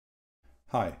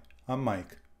Hi, I'm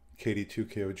Mike,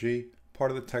 KD2KOG,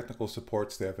 part of the technical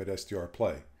support staff at SDR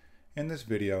Play. In this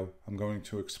video, I'm going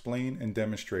to explain and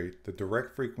demonstrate the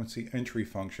direct frequency entry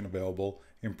function available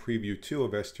in Preview 2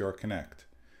 of SDRconnect.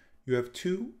 You have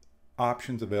two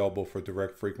options available for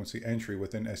direct frequency entry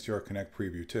within SDRconnect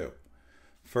Preview 2.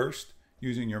 First,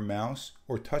 using your mouse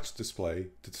or touch display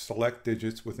to select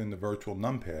digits within the virtual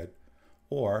numpad,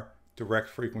 or direct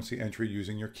frequency entry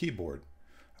using your keyboard.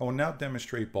 I will now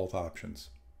demonstrate both options.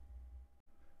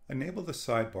 Enable the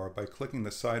sidebar by clicking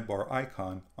the sidebar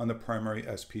icon on the primary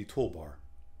SP toolbar.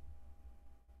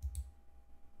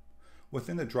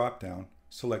 Within the drop-down,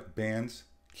 select Bands,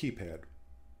 Keypad.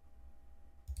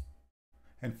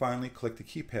 And finally, click the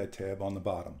Keypad tab on the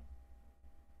bottom.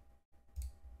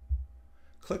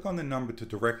 Click on the number to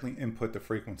directly input the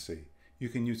frequency. You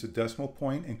can use the decimal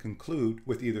point and conclude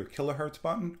with either kilohertz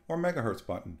button or megahertz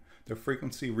button. The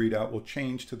frequency readout will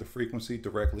change to the frequency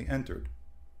directly entered.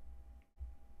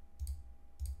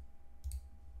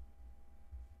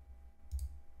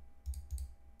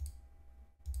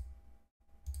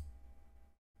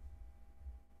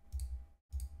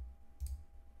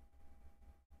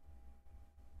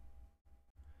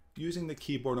 Using the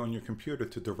keyboard on your computer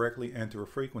to directly enter a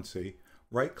frequency,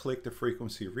 right-click the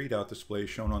frequency readout display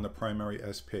shown on the primary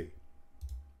SP.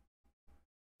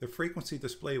 The frequency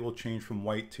display will change from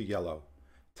white to yellow.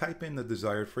 Type in the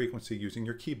desired frequency using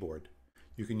your keyboard.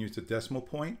 You can use the decimal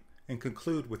point and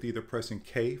conclude with either pressing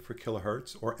K for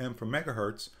kilohertz or M for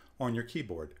megahertz on your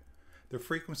keyboard. The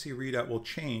frequency readout will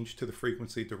change to the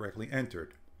frequency directly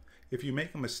entered. If you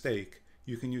make a mistake,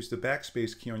 you can use the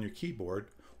backspace key on your keyboard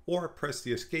or press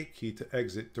the escape key to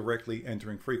exit directly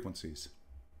entering frequencies.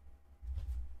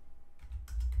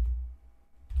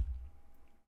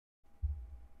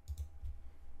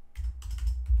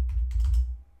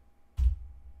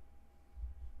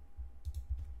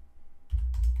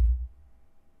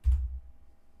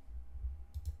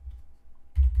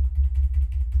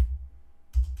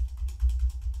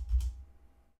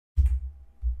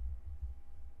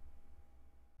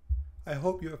 I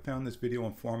hope you have found this video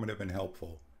informative and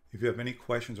helpful. If you have any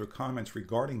questions or comments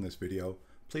regarding this video,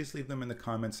 please leave them in the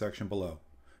comments section below.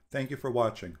 Thank you for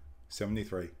watching.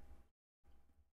 73.